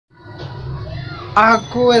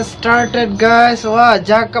Aku started guys. Wah,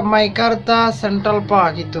 Jakarta Meikarta Central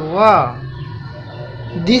Park itu. Wah.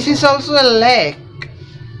 This is also a lake.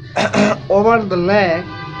 Over the lake,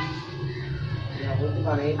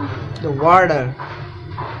 the water.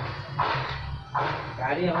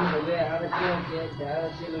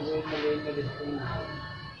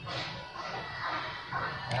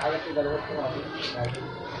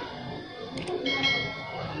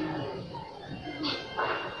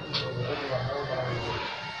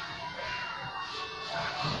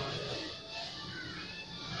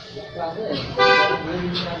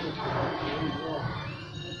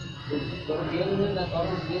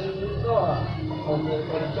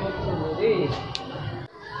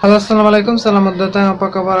 Halo, assalamualaikum, selamat datang. Apa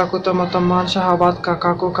kabar aku teman-teman, sahabat,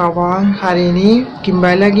 kakakku, kawan. Hari ini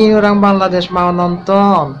kembali lagi orang Bangladesh mau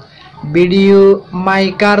nonton video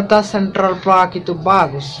Meikarta Central Park itu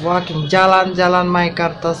bagus. Walking jalan-jalan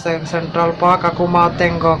Meikarta Central Park aku mau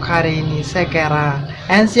tengok hari ini sekarang.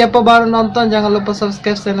 And siapa baru nonton jangan lupa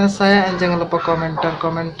subscribe channel saya, and jangan lupa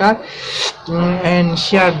komentar and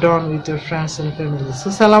share down with your friends and family. So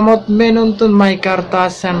selamat menonton Meikarta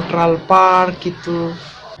Central Park itu.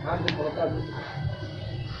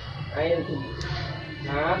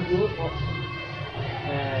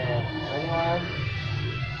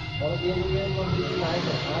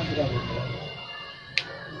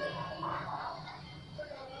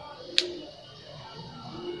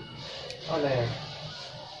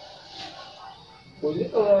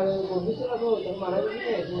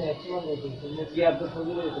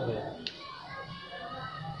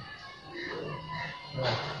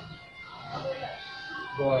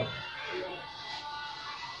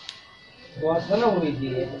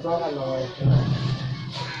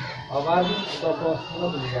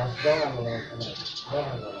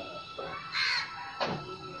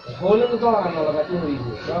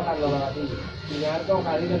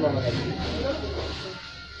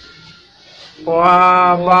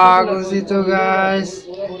 Wah, bagus itu guys.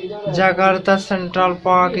 Jakarta Central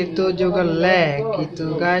Park itu juga lake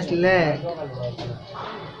itu guys, lake.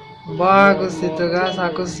 Bagus itu guys,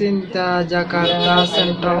 aku cinta Jakarta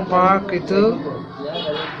Central Park itu.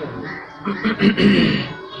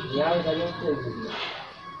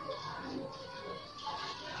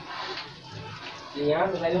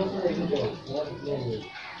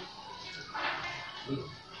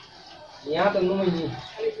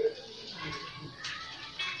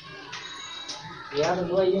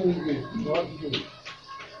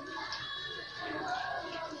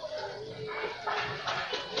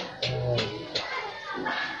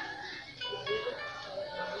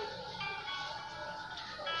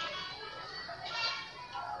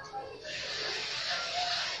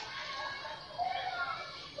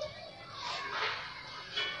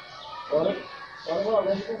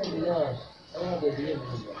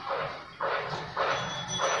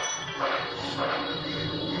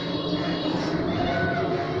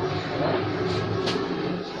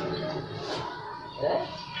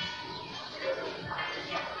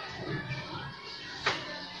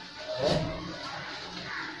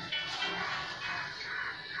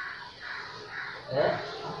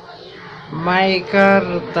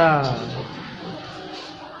 Meikarta.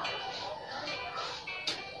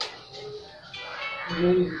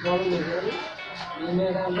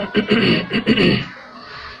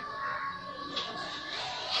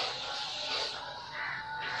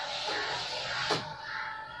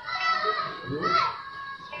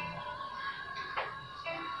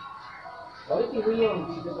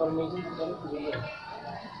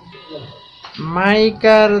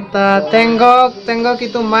 Meikarta, tengok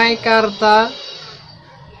itu Meikarta.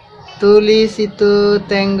 Tulis itu,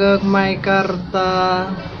 tengok Meikarta.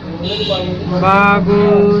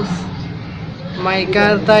 Bagus.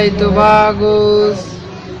 Meikarta itu bagus.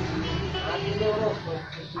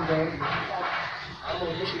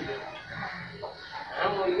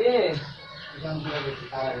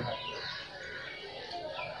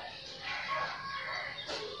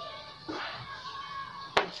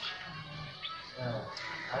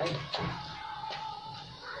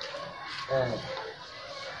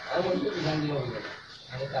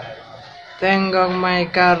 Tengok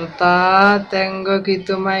Meikarta, tengok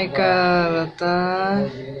itu Meikarta.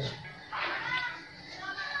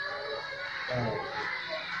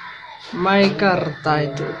 Meikarta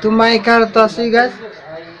itu Meikarta sih guys.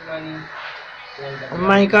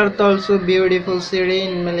 Meikarta also beautiful city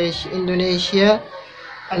in Malaysia, Indonesia.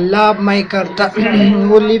 I love Meikarta.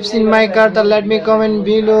 Who lives in Meikarta? Let me comment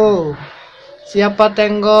below. Siapa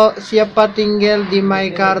tinggal di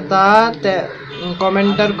Meikarta?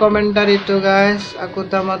 Komentar itu guys. Aku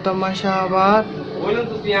teman-teman sahabat.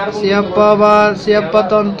 Siapa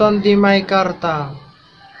tonton di Meikarta?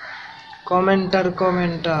 Komentar.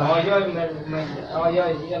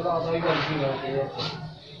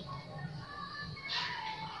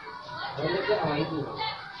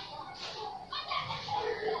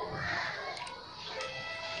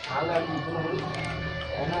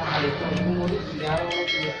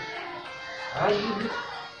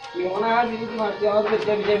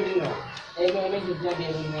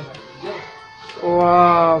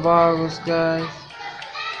 Wah, bagus guys.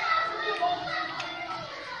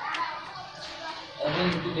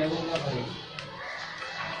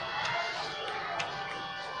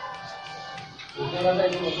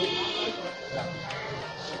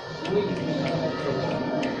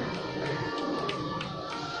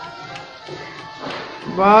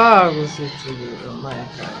 Bagus itu gitu,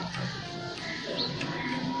 mereka.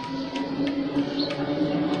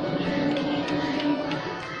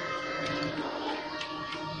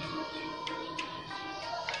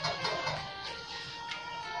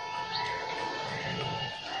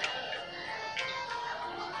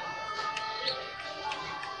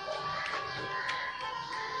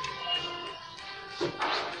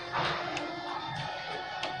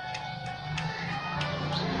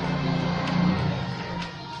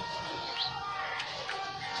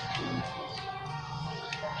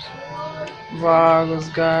 Bagus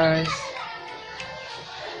guys.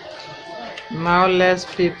 Now less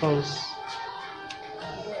peoples.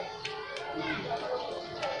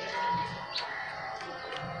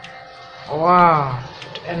 Wow,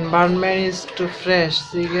 the environment is too fresh.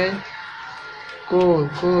 See guys, cool.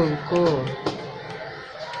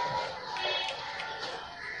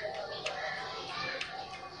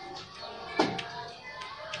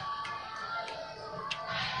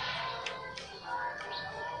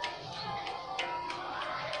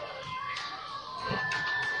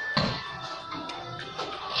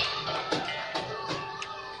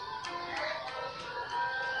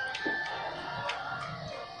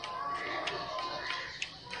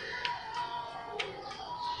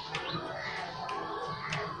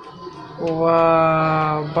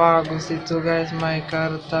 Wah, bagus itu guys,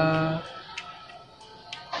 Meikarta.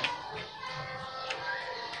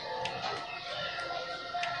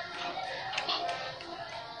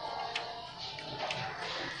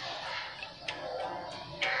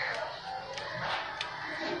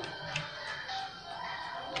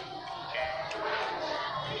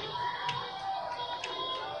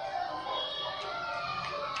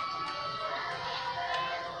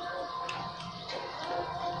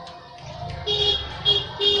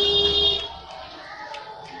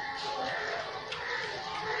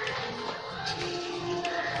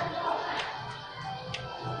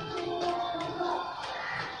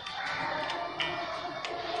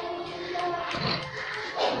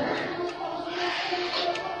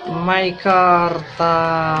 Meikarta.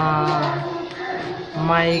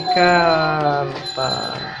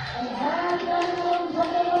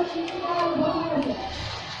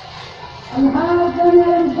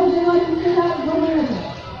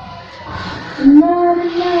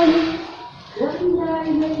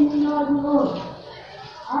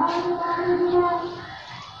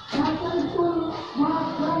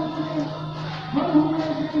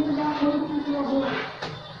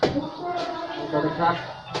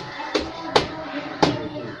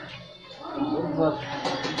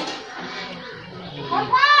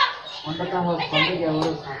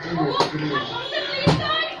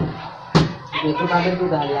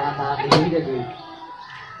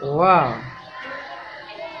 Wow,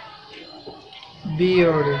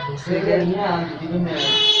 beautiful.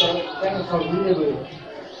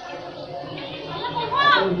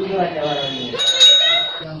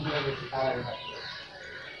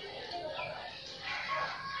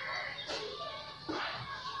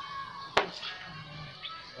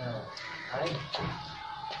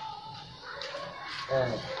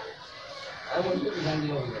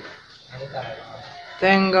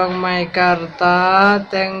 Tengok Meikarta,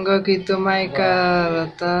 tengok itu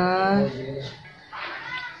Meikarta.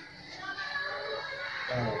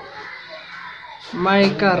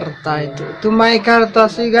 Meikarta itu Meikarta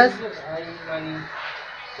sih guys.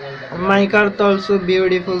 Meikarta also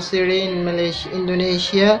beautiful city in Malaysia,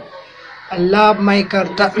 Indonesia. I love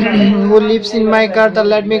Meikarta. Who lives in Meikarta?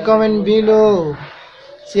 Let me comment below.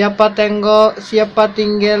 Siapa tinggal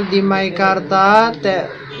di Meikarta?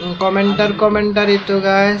 Komentar itu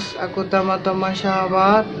guys. Aku teman-teman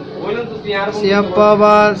sahabat.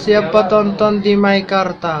 Siapa tonton di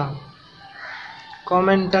Meikarta?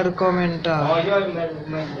 Komentar.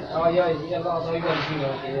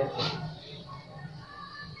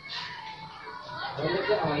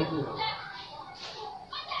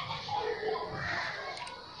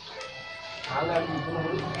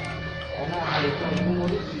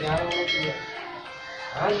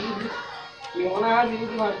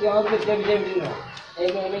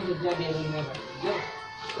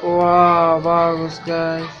 Wow, bagus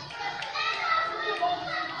guys.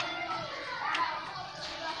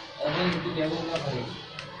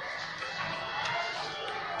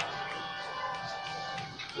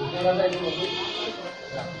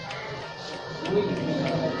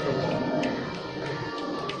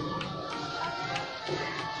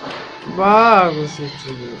 Bagus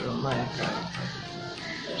itu mereka.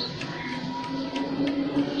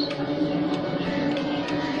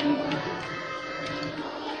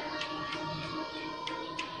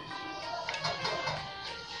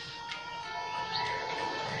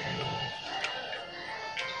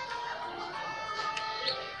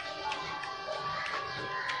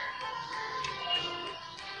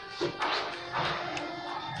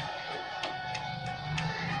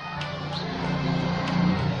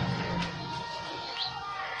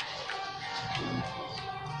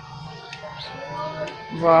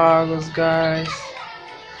 Bagus guys.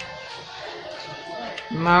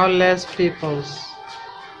 Now less peoples.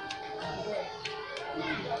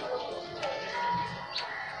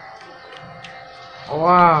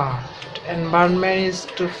 Wow, the environment is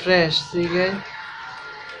too fresh. See guys,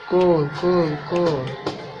 cool.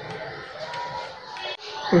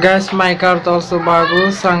 Guys, Meikarta also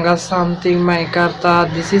bagus. Sangat something Meikarta.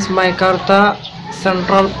 This is Meikarta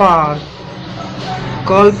Central Park.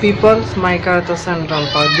 Call people Meikarta Central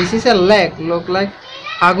Park. This is a lake, look like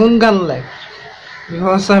Agungan Lake. You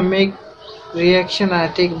also make reaction. I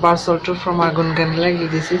take Barsalto from Agungan Lake.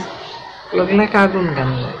 This is look like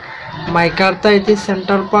Agungan Lake. Meikarta it is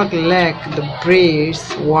Central Park Lake. The bridge,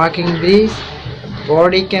 walking bridge.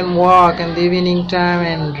 Body can walk in the evening time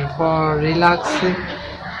and for relaxing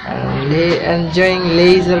and enjoying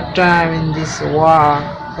leisure time in this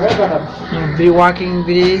walking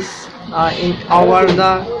bridge. In over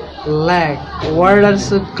the lake, water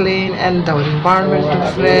so clean and the environment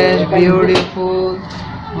fresh, beautiful.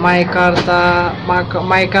 Meikarta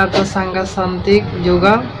Sangat Santik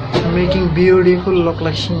juga making beautiful look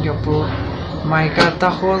like Singapore.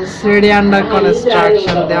 Meikarta whole city under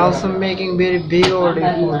construction. They also making very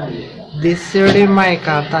beautiful. This city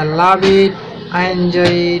Meikarta, I love it. I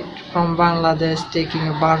enjoy it from Bangladesh, taking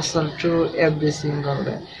a parcel to every single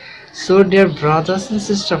day. So dear brothers and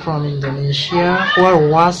sisters from Indonesia who are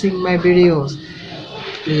watching my videos,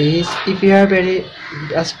 please, if you have any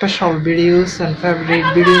special videos and favorite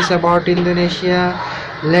videos about Indonesia,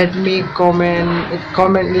 let me comment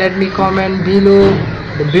below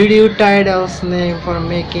the video titles name for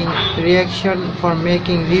making reaction, for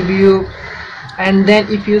making review, and then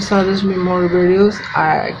if you suggest me more videos,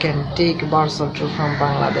 I can take parcel from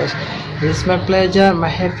Bangladesh. It's my pleasure, my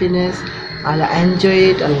happiness. I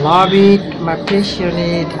enjoy it, I love it, my passion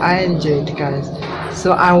it, I enjoy it guys.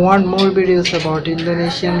 So I want more videos about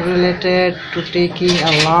Indonesian related to taking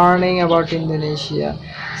and learning about Indonesia.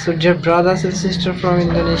 So dear brothers and sisters from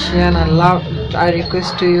Indonesia, I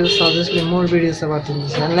request to you suggest me more videos about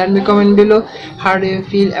Indonesia. And let me comment below how do you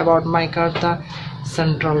feel about Meikarta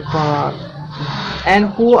Central Park.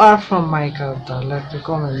 And who are from Meikarta? Let me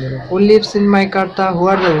comment below. Who lives in Meikarta? Who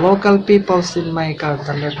are the local peoples in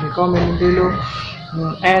Meikarta? Let me comment below.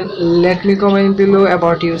 And let me comment below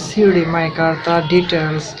about your city Meikarta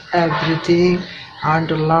details, everything. I want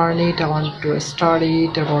to learn it. I want to study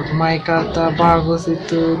it about Meikarta. Bagus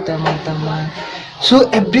itu teman-teman. So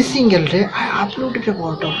every single day I uploaded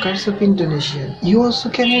about all kinds of Indonesian. You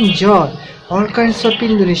also can enjoy all kinds of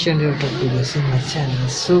Indonesian related videos in my channel.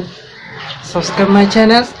 So subscribe my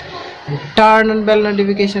channels and turn on bell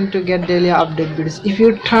notification to get daily update videos. If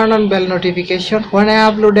you turn on bell notification, when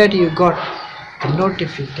I upload it, you got the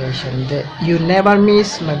notification that you never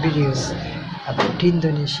miss my videos about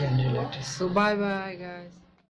Indonesian related. So bye bye guys.